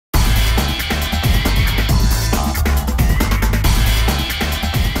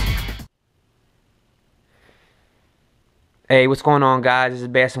Hey, what's going on, guys? This is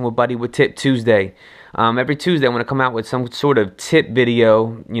Bassn with Buddy with Tip Tuesday. Every Tuesday I want to come out with some sort of tip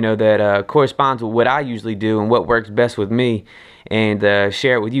video, that corresponds with what I usually do and what works best with me, and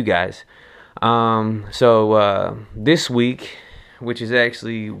share it with you guys. This week, which is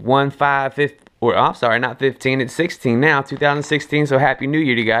actually 1/5, or I'm sorry, not 15, it's 16 now, 2016. So Happy New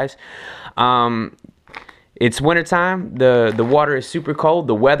Year to you guys. It's wintertime. The water is super cold.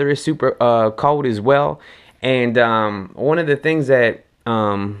 The weather is super cold as well. And one of the things that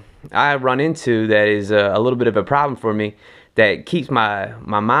I run into that is a little bit of a problem for me, that keeps my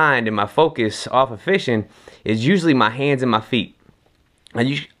mind and my focus off of fishing, is usually my hands and my feet.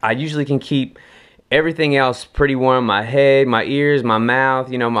 I usually can keep everything else pretty warm: my head, my ears, my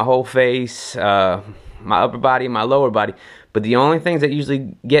mouth, my whole face, my upper body, my lower body. But the only things that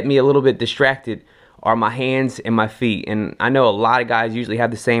usually get me a little bit distracted are my hands and my feet. And I know a lot of guys usually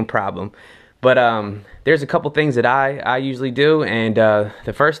have the same problem. But there's a couple things that I usually do, and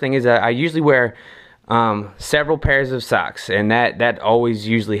the first thing is I usually wear several pairs of socks, and that always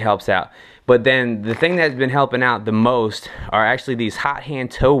usually helps out. But then the thing that's been helping out the most are actually these hot hand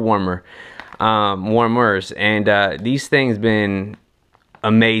toe warmers, and these things been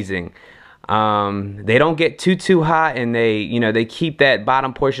amazing. They don't get too hot, and they keep that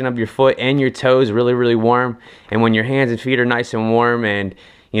bottom portion of your foot and your toes really warm. And when your hands and feet are nice and warm, and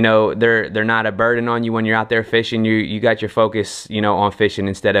they're not a burden on you when you're out there fishing, you got your focus on fishing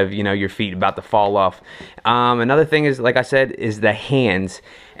instead of your feet about to fall off. Another thing is, like I said, is the hands.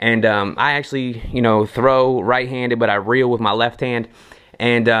 And I actually throw right-handed, but I reel with my left hand.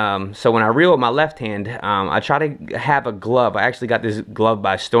 And so when I reel with my left hand, I try to have a glove. I actually got this glove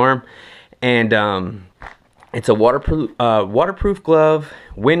by Storm, and it's a waterproof glove,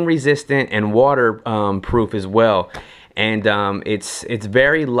 wind resistant, and waterproof as well. And it's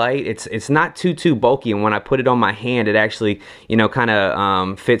very light. It's not too bulky, and when I put it on my hand, it actually kind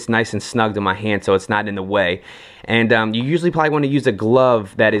of fits nice and snug to my hand, so it's not in the way. And you usually probably want to use a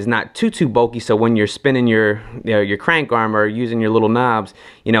glove that is not too bulky, so when you're spinning your crank arm or using your little knobs,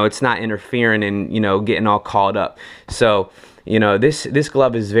 it's not interfering and getting all caught up. So this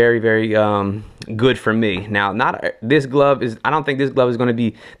glove is very good for me. Now, I don't think this glove is going to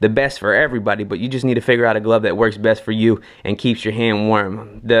be the best for everybody, but you just need to figure out a glove that works best for you and keeps your hand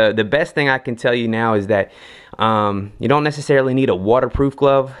warm. The best thing I can tell you now is that you don't necessarily need a waterproof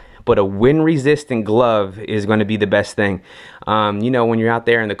glove, but a wind resistant glove is going to be the best thing. When you're out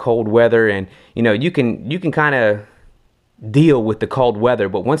there in the cold weather, and you can kind of deal with the cold weather,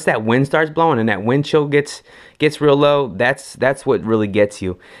 but once that wind starts blowing and that wind chill gets real low, that's what really gets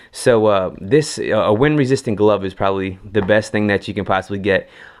you. So a wind resistant glove is probably the best thing that you can possibly get.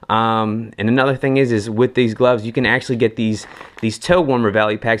 And another thing is with these gloves, you can actually get these toe warmer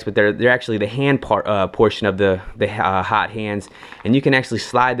valley packs, but they're actually the hand portion of the hot hands, and you can actually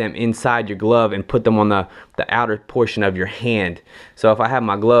slide them inside your glove and put them on the outer portion of your hand. So if I have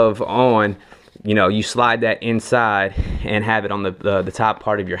my glove on, you slide that inside and have it on the top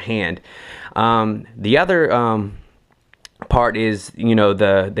part of your hand. The other part is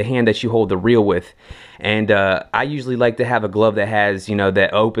the hand that you hold the reel with, and I usually like to have a glove that has that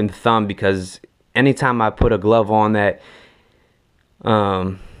open thumb, because anytime I put a glove on that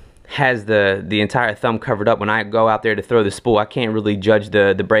has the entire thumb covered up, when I go out there to throw the spool, I can't really judge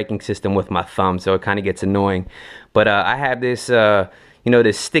the braking system with my thumb, so it kind of gets annoying. But I have this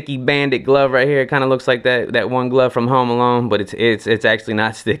this sticky bandit glove right here. It kind of looks like that one glove from Home Alone, but it's actually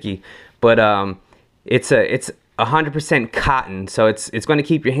not sticky. But it's 100% cotton, so it's going to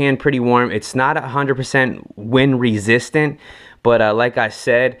keep your hand pretty warm. It's not 100% wind resistant, but like I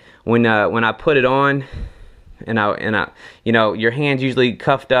said, when I put it on, and your hand's usually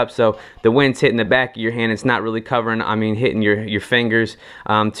cuffed up, so the wind's hitting the back of your hand. It's not really covering, hitting your fingers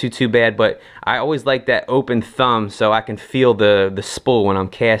too bad. But I always like that open thumb, so I can feel the spool when I'm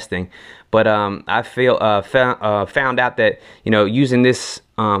casting. But I found out that using this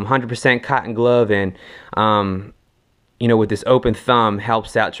 100% cotton glove and with this open thumb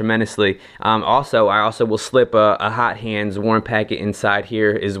helps out tremendously. Also, I also will slip a hot hands warm packet inside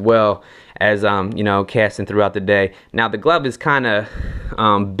here as well as casting throughout the day. Now, the glove is kind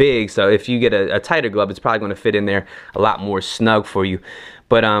of big, so if you get a tighter glove, it's probably going to fit in there a lot more snug for you.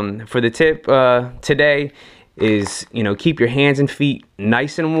 But for the tip today is keep your hands and feet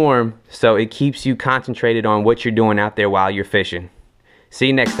nice and warm, so it keeps you concentrated on what you're doing out there while you're fishing. See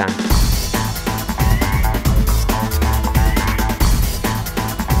you next time.